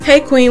Hey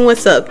Queen,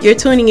 what's up? You're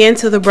tuning in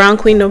to the Brown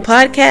Queendom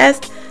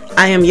Podcast.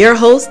 I am your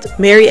host,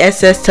 Mary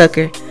S.S.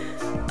 Tucker,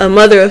 a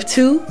mother of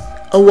two,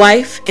 a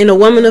wife, and a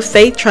woman of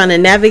faith trying to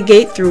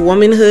navigate through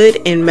womanhood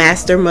and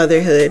master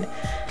motherhood.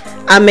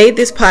 I made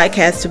this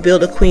podcast to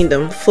build a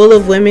queendom full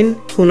of women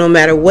who, no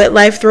matter what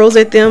life throws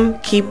at them,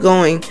 keep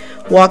going,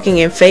 walking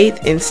in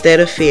faith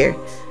instead of fear.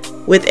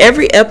 With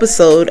every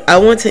episode, I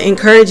want to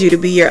encourage you to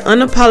be your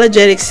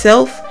unapologetic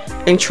self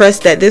and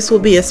trust that this will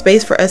be a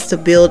space for us to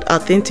build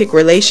authentic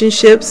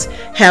relationships,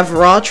 have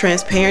raw,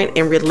 transparent,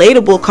 and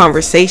relatable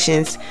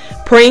conversations,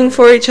 praying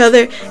for each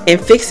other, and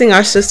fixing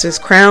our sister's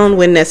crown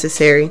when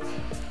necessary.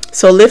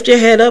 So lift your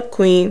head up,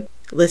 Queen.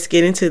 Let's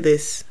get into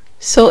this.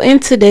 So in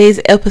today's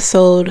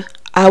episode,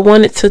 I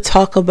wanted to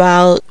talk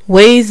about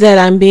ways that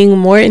I'm being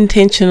more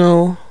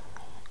intentional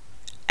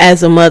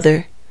as a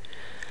mother.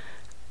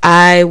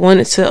 I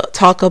wanted to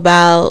talk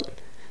about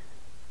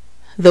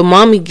the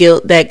mommy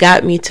guilt that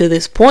got me to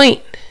this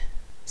point.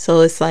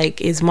 So it's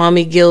like, is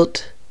mommy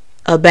guilt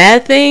a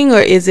bad thing, or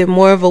is it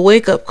more of a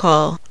wake-up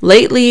call?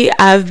 Lately,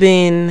 I've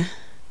been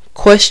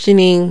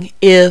questioning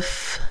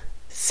if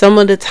some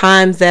of the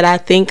times that I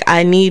think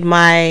I need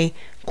my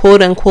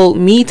quote-unquote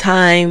me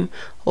time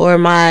or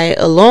my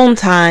alone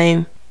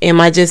time,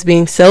 am I just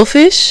being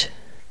selfish?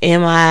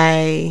 Am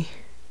I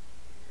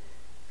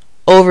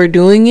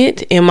overdoing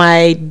it? Am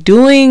I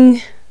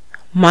doing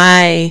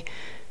my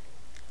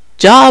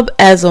job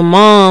as a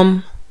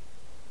mom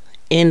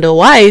and a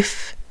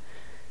wife,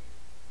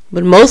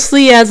 but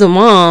mostly as a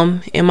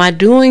mom? Am I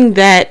doing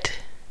that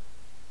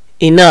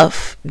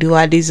enough? Do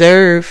I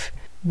deserve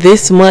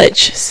this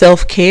much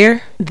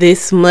self-care,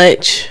 this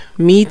much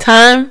me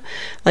time?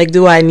 Like,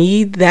 do I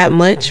need that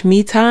much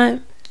me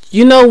time?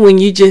 You know, when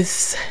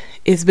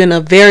it's been a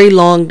very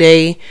long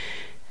day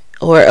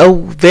or a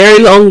very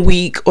long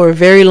week or a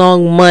very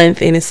long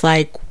month, and it's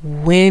like,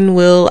 when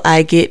will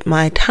I get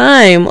my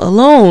time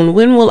alone?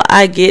 When will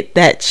I get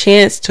that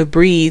chance to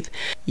breathe?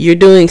 You're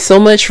doing so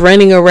much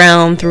running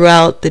around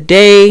throughout the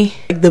day.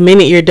 The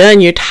minute you're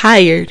done, you're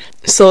tired.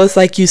 So it's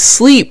like you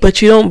sleep,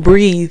 but you don't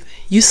breathe.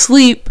 You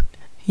sleep,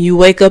 you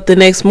wake up the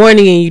next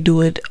morning, and you do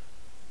it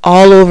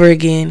all over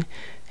again.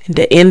 At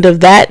the end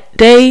of that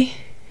day,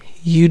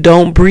 you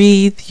don't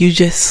breathe. You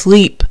just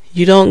sleep.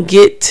 You don't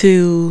get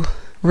to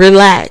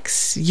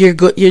relax. You're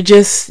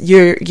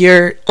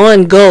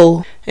on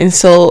go. And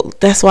so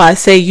that's why I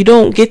say you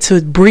don't get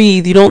to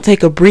breathe. You don't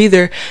take a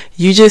breather.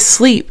 You just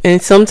sleep.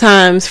 And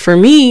sometimes for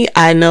me,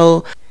 I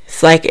know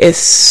it's like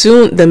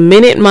the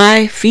minute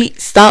my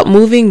feet stop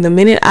moving, the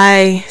minute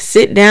I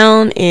sit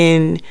down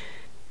and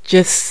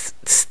just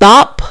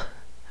stop,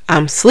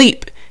 I'm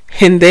asleep.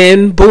 And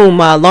then boom,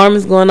 my alarm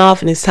is going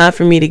off and it's time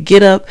for me to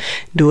get up,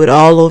 do it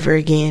all over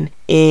again.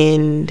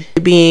 And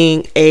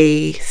being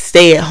a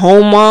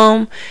stay-at-home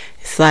mom,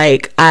 it's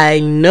like, I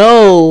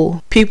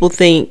know people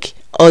think,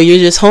 oh, you're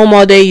just home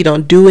all day, you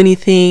don't do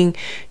anything,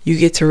 you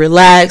get to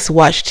relax,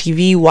 watch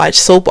TV, watch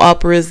soap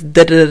operas,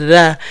 da da da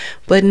da.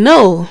 But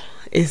no,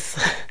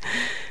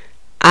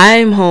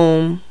 I'm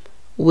home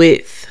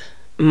with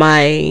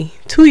my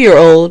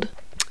 2-year-old.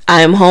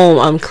 I'm home,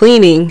 I'm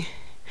cleaning,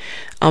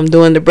 I'm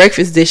doing the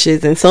breakfast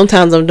dishes, and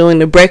sometimes I'm doing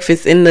the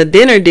breakfast and the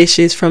dinner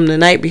dishes from the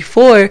night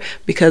before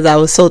because I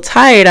was so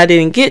tired I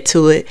didn't get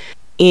to it.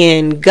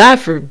 And God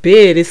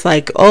forbid, it's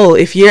like, oh,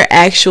 if you're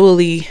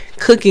actually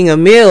cooking a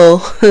meal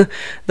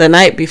the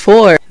night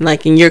before,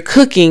 like, and you're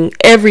cooking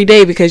every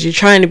day because you're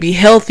trying to be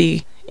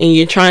healthy and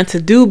you're trying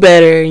to do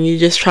better and you're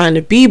just trying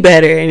to be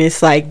better, and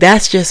it's like,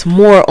 that's just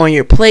more on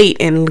your plate.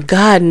 And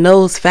God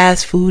knows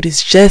fast food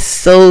is just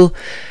so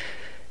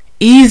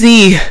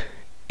easy,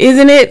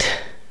 isn't it?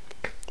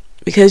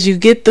 Because you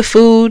get the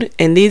food,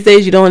 and these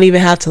days you don't even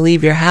have to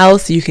leave your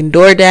house. You can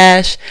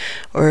DoorDash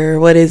or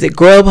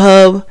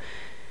Grubhub.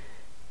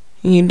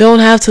 You don't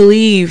have to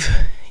leave.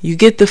 You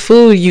get the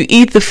food, you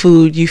eat the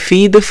food, you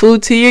feed the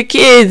food to your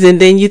kids,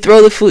 and then you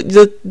throw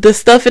the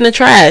stuff in the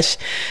trash.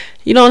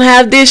 You don't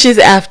have dishes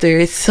after.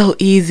 It's so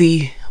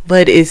easy,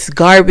 but it's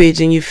garbage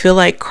and you feel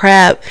like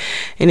crap,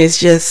 and it's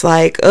just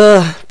like,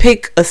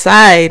 pick a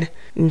side.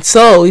 And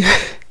so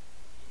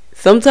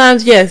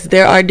sometimes, yes,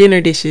 there are dinner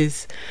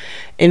dishes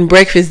and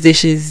breakfast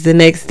dishes the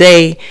next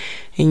day,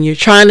 and you're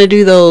trying to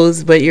do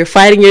those, but you're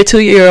fighting your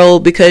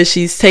 2-year-old because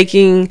she's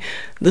taking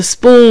the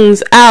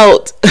spoons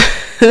out.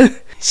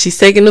 She's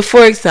taking the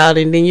forks out,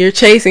 and then you're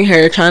chasing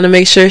her, trying to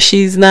make sure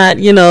she's not,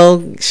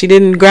 she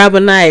didn't grab a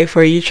knife,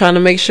 or you're trying to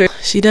make sure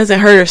she doesn't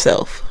hurt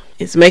herself.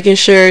 It's making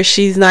sure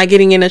she's not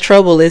getting into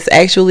trouble. It's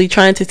actually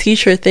trying to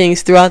teach her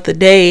things throughout the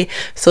day,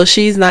 so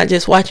she's not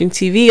just watching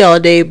TV all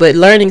day, but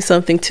learning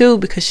something too,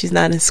 because she's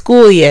not in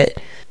school yet.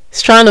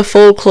 It's trying to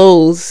fold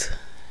clothes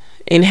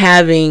and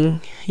having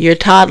your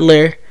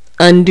toddler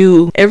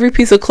undo every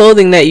piece of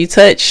clothing that you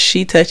touch,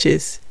 she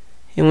touches.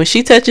 And when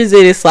she touches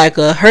it, it's like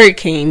a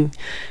hurricane,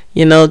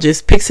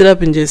 just picks it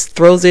up and just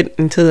throws it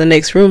into the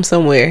next room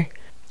somewhere.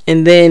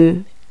 And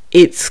then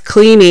it's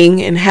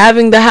cleaning and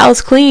having the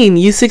house clean.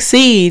 You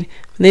succeed.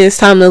 Then it's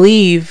time to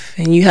leave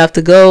and you have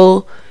to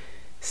go.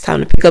 It's time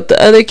to pick up the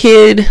other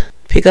kid,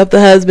 pick up the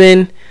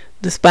husband,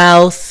 the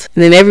spouse,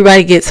 and then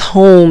everybody gets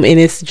home and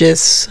it's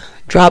just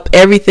drop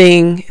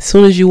everything. As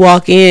soon as you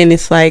walk in,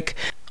 it's like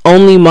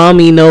only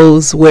mommy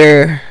knows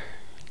where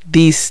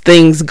these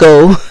things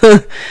go.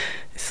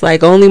 It's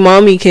like only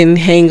mommy can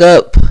hang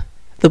up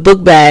the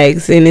book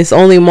bags, and it's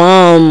only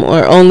mom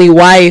or only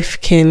wife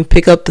can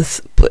pick up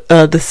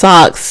the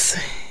socks.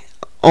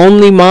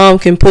 Only mom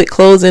can put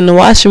clothes in the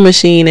washing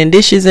machine and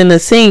dishes in the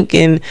sink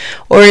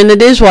or in the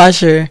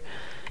dishwasher.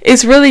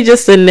 It's really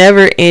just a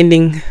never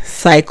ending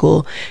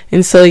cycle.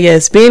 And so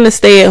yes, being a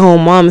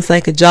stay-at-home mom is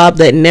like a job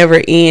that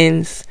never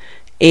ends.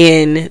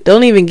 And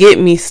don't even get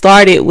me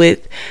started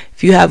with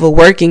if you have a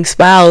working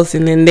spouse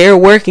and then they're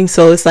working,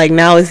 so it's like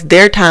now it's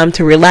their time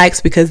to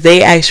relax because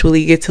they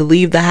actually get to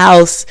leave the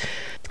house.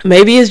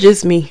 Maybe it's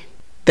just me.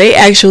 They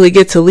actually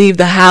get to leave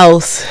the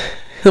house.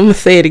 I'm gonna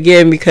say it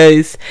again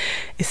because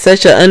it's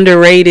such an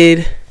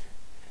underrated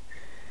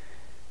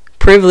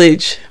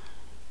privilege.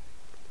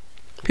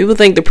 People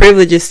think the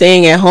privilege is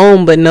staying at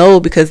home, but no,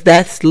 because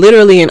that's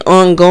literally an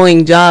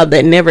ongoing job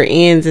that never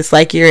ends. It's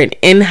like you're an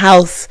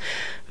in-house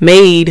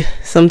maid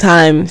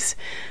sometimes,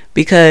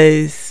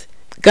 because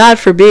God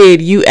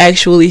forbid you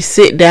actually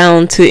sit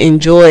down to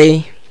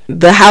enjoy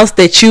the house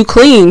that you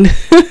cleaned.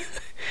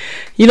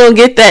 You don't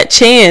get that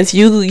chance.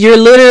 You're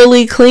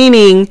literally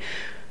cleaning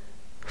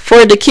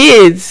for the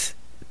kids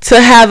to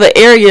have an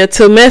area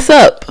to mess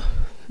up.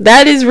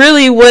 That is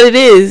really what it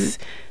is.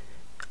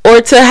 Or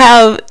to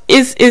have,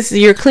 it's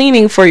you're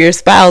cleaning for your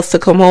spouse to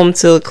come home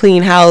to a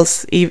clean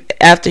house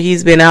after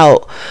he's been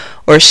out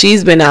or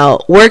she's been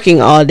out working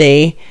all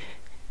day.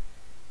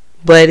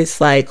 But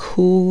it's like,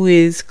 who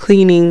is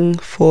cleaning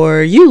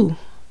for you?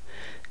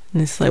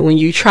 And it's like when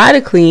you try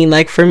to clean,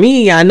 like for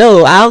me, I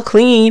know I'll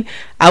clean.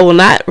 I will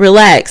not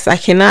relax. I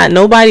cannot.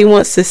 Nobody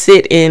wants to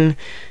sit in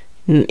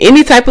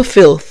any type of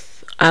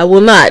filth. I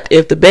will not.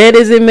 If the bed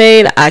isn't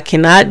made, I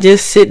cannot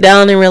just sit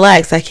down and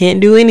relax. I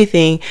can't do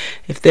anything.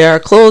 If there are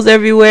clothes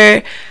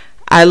everywhere,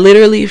 I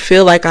literally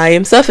feel like I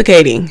am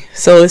suffocating.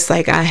 So it's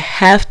like I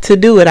have to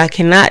do it. I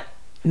cannot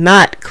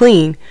not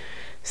clean.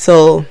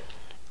 So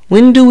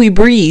when do we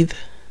breathe?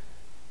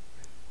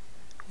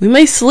 We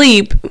may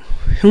sleep,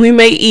 we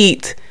may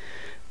eat,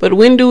 but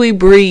when do we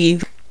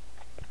breathe?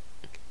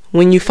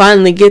 When you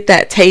finally get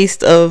that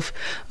taste of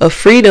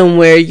freedom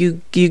where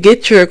you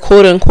get your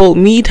quote unquote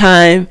me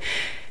time,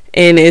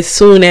 and as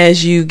soon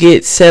as you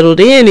get settled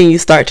in and you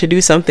start to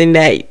do something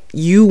that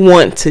you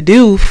want to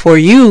do for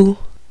you,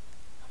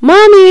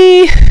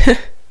 mommy,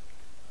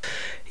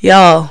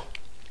 y'all,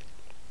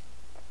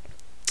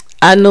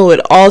 I know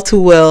it all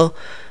too well.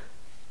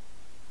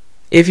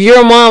 If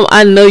you're a mom,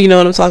 I know you know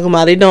what I'm talking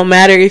about. It don't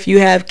matter if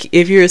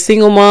you're a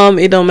single mom.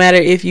 It don't matter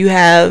if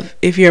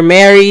you're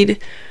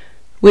married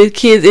with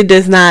kids. It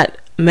does not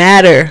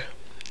matter.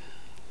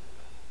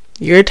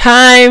 Your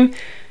time,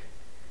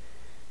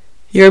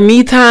 your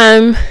me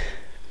time,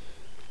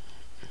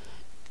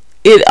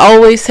 it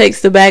always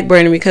takes the back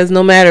burner, because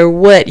no matter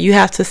what, you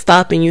have to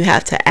stop and you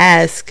have to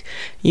ask.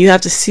 You have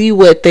to see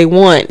what they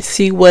want,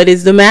 see what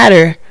is the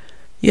matter.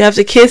 You have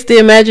to kiss the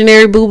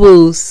imaginary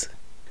boo-boos.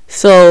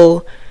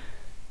 So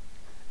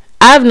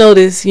I've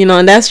noticed,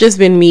 and that's just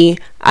been me.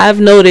 I've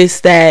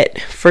noticed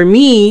that for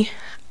me,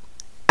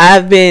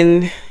 I've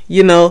been,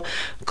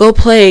 go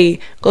play,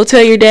 go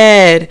tell your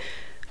dad,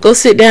 go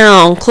sit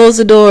down, close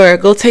the door,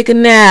 go take a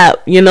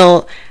nap.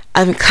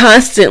 I'm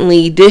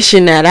constantly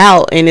dishing that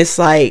out. And it's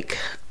like,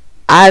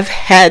 I've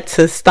had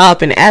to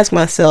stop and ask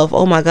myself,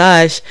 oh my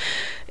gosh,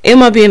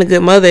 am I being a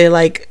good mother?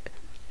 Like,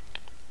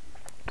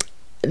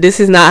 this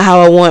is not how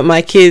I want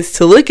my kids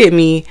to look at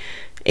me.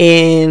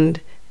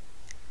 And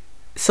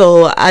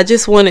so I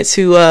just wanted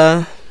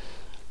to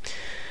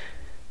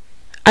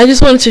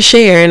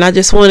share, and I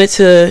just wanted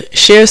to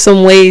share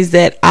some ways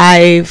that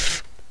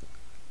I've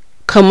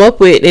come up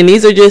with, and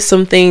these are just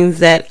some things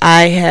that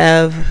I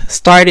have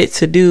started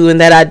to do and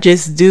that I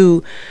just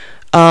do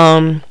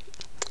once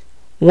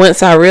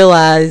I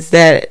realized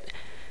that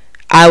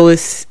I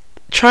was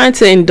trying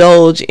to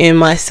indulge in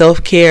my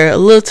self-care a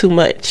little too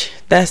much.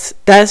 That's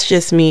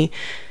just me.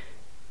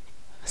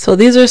 So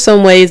these are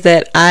some ways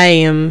that I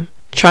am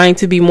trying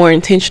to be more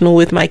intentional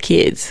with my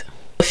kids.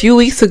 A few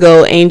weeks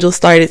ago, Angel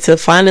started to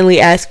finally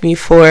ask me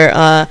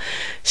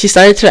she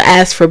started to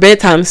ask for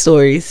bedtime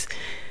stories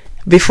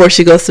before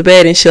she goes to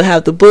bed, and she'll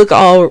have the book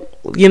all,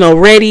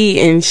 ready,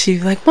 and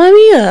she's like,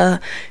 Mommy,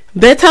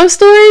 bedtime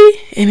story?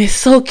 And it's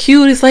so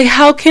cute. It's like,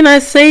 how can I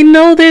say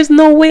no? There's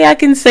no way I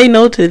can say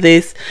no to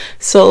this.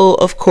 So,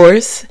 of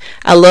course,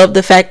 I love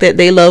the fact that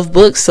they love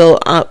books. So,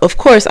 of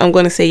course, I'm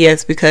going to say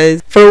yes,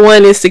 because for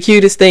one, it's the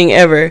cutest thing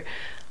ever.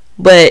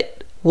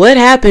 But what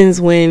happens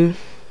when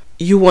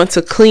you want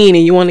to clean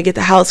and you want to get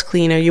the house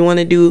clean, or you want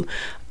to do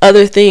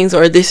other things,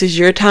 or this is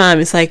your time?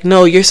 It's like,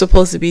 no, you're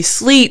supposed to be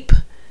asleep.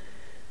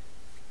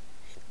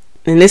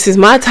 And this is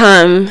my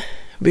time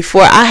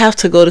before I have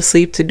to go to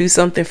sleep to do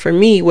something for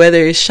me,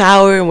 whether it's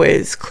showering,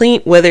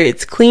 whether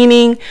it's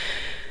cleaning,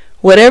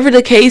 whatever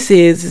the case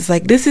is. It's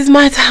like, this is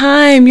my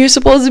time. You're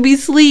supposed to be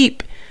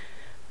asleep.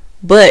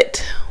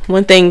 But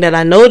one thing that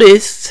I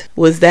noticed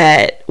was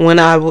that when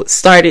I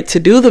started to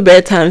do the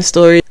bedtime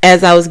story,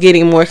 as I was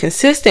getting more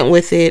consistent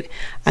with it,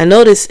 I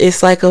noticed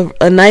it's like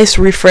a nice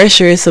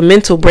refresher. It's a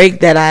mental break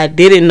that I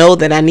didn't know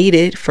that I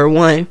needed, for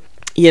one.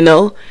 You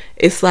know,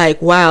 it's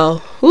like, wow,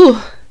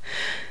 whew,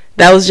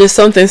 that was just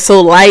something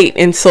so light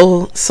and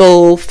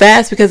so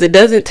fast, because it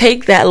doesn't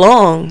take that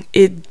long.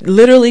 It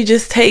literally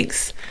just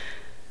takes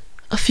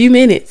a few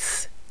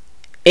minutes,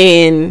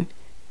 and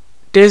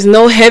there's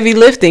no heavy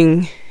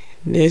lifting.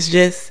 There's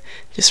just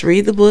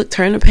read the book,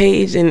 turn the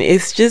page, and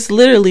it's just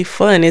literally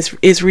fun.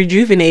 It's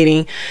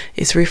rejuvenating,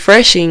 it's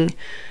refreshing.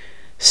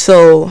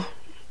 So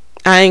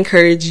I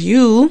encourage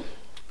you,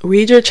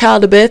 read your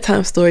child a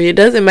bedtime story. It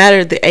doesn't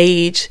matter the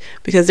age,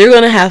 because they're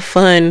going to have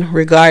fun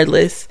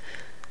regardless.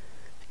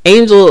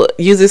 Angel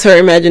uses her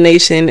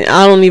imagination.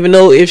 I don't even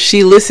know if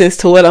she listens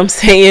to what I'm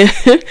saying,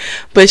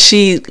 but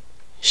she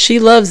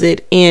loves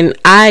it, and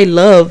I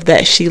love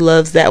that she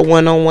loves that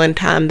one-on-one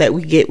time that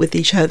we get with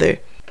each other.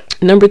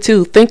 Number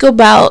 2, take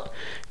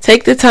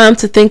the time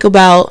to think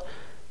about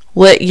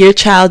what your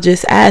child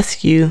just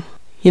asked you.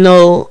 You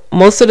know,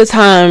 most of the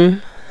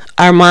time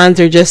our minds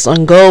are just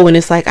on go, and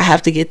it's like, I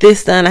have to get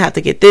this done, I have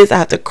to get this, I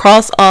have to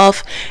cross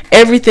off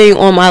everything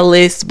on my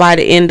list by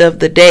the end of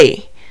the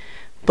day.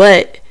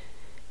 But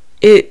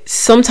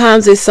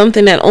sometimes it's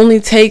something that only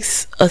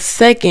takes a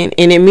second,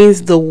 and it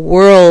means the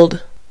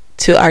world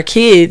to our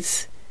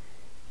kids.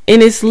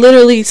 And it's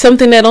literally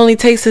something that only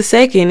takes a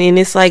second, and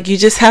it's like, you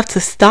just have to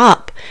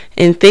stop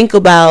and think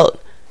about,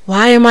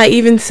 why am I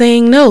even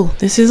saying no?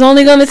 This is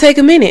only going to take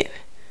a minute.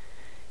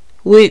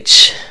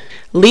 Which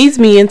leads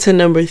me into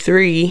number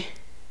 3,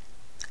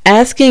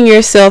 asking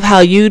yourself how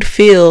you'd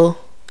feel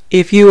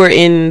if you were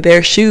in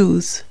their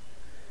shoes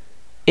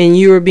and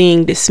you were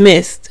being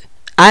dismissed.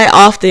 I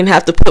often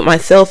have to put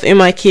myself in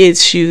my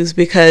kids' shoes,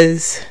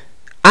 because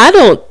I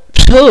do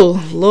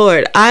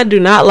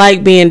not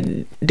like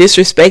being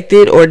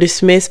disrespected or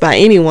dismissed by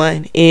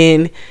anyone,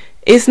 and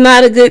it's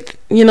not a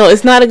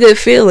good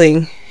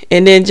feeling.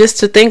 And then just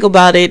to think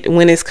about it,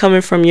 when it's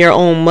coming from your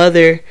own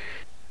mother,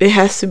 it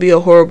has to be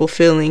a horrible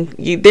feeling.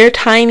 They're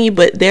tiny,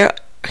 but they're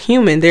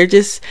human. They're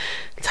just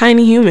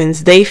tiny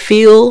humans. They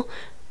feel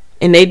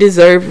and they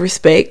deserve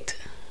respect.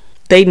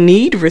 They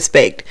need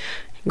respect.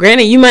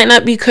 Granted, you might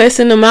not be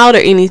cussing them out or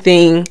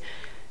anything.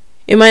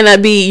 It might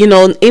not be,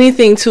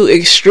 anything too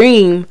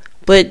extreme.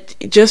 But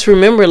just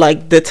remember,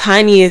 like, the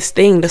tiniest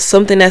thing,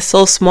 something that's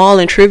so small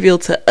and trivial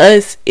to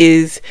us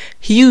is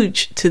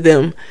huge to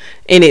them.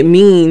 And it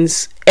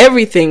means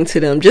everything to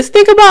them. Just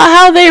think about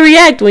how they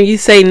react when you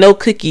say no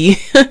cookie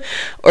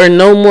or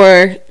no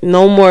more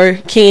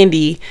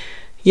candy,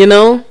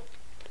 So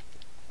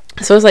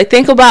it's like,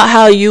 think about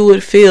how you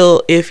would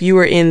feel if you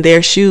were in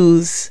their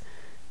shoes.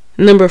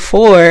 Number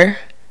 4,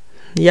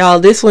 y'all,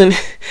 this one,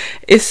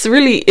 it's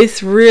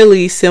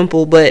really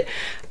simple, but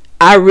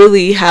I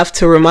really have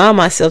to remind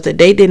myself that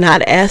they did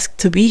not ask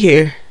to be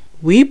here.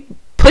 We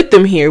put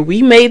them here.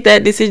 We made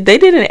that decision. They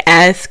didn't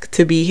ask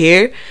to be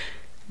here.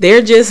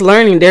 They're just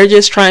learning. They're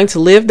just trying to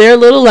live their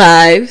little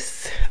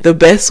lives the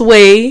best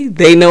way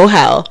they know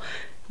how,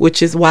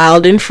 which is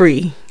wild and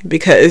free.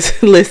 Because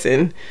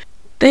listen,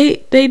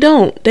 they did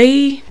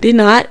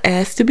not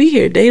ask to be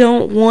here. They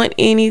don't want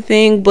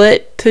anything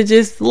but to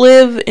just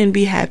live and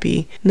be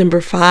happy.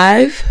 Number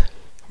 5,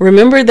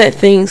 remember that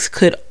things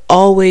could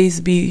always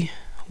be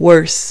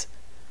worse.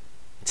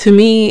 To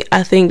me,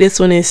 I think this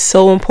one is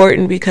so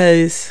important,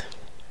 because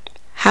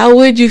how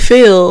would you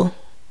feel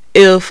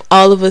if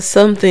all of a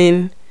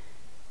sudden,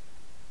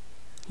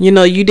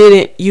 you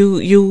didn't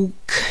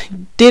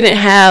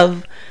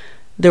have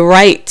the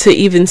right to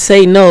even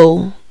say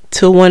no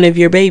to one of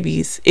your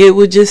babies? It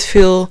would just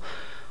feel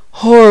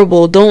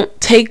horrible.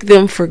 Don't take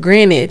them for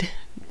granted.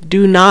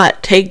 Do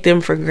not take them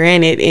for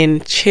granted,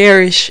 and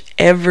cherish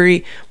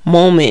every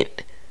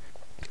moment.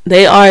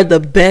 They are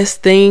the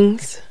best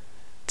things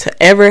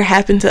to ever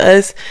happen to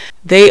us.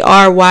 They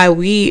are why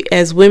we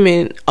as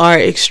women are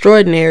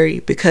extraordinary,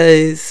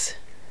 because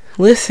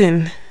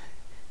listen,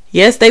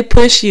 yes, they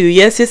push you.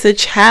 Yes, it's a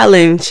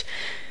challenge.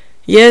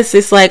 Yes,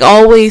 it's like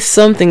always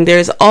something.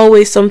 There's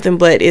always something,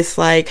 but it's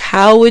like,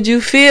 how would you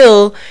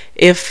feel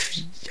if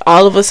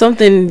all of a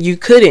sudden you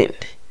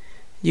couldn't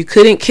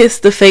kiss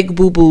the fake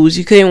boo-boos,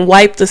 you couldn't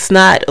wipe the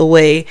snot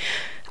away?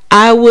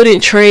 I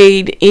wouldn't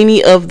trade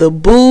any of the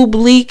boob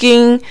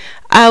leaking.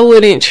 I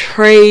wouldn't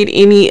trade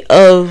any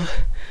of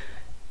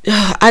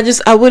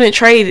I wouldn't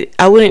trade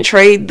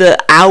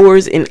the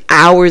hours and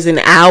hours and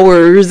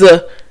hours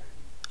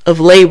of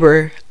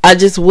labor. I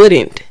just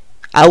wouldn't.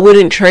 I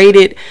wouldn't trade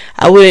it.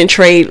 I wouldn't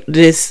trade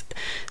this.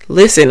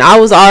 Listen, I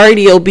was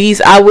already obese.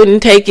 I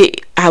wouldn't take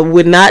it. I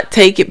would not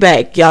take it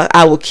back, y'all.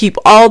 I will keep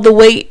all the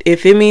weight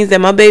if it means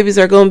that my babies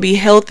are going to be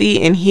healthy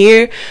and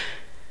here.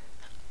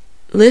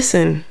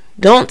 Listen,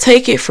 don't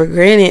take it for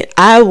granted.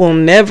 I will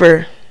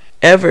never,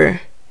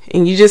 ever.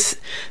 And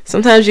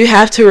sometimes you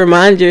have to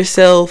remind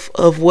yourself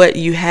of what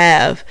you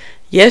have.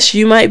 Yes,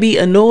 you might be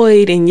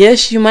annoyed, and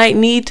yes, you might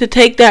need to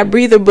take that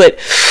breather, but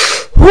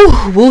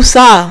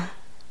woosah,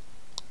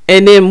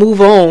 and then move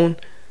on.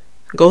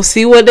 Go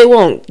see what they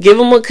want. Give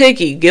them a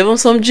cookie. Give them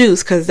some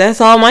juice, because that's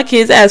all my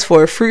kids ask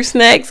for. Fruit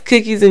snacks,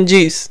 cookies, and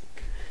juice.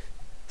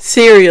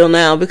 Cereal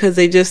now, because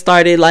they just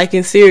started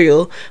liking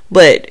cereal.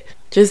 But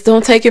just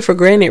don't take it for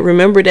granted.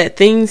 Remember that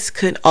things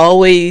could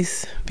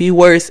always be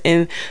worse,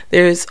 and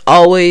there's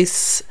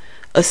always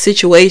a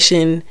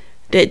situation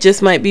that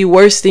just might be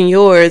worse than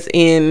yours.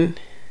 And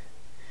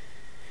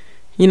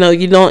we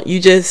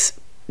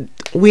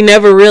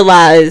never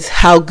realize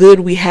how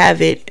good we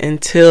have it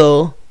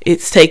until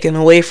it's taken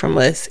away from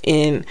us.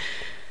 And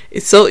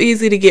it's so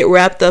easy to get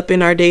wrapped up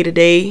in our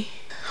day-to-day.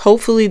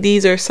 Hopefully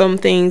these are some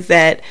things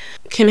that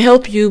can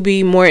help you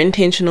be more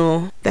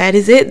intentional. That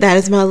is it. That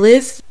is my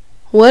list.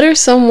 What are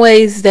some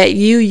ways that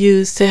you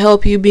use to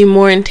help you be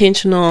more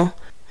intentional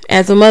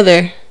as a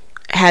mother?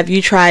 Have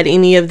you tried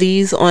any of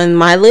these on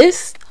my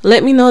list?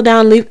 Let me know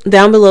down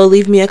below.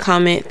 Leave me a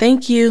comment.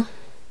 Thank you.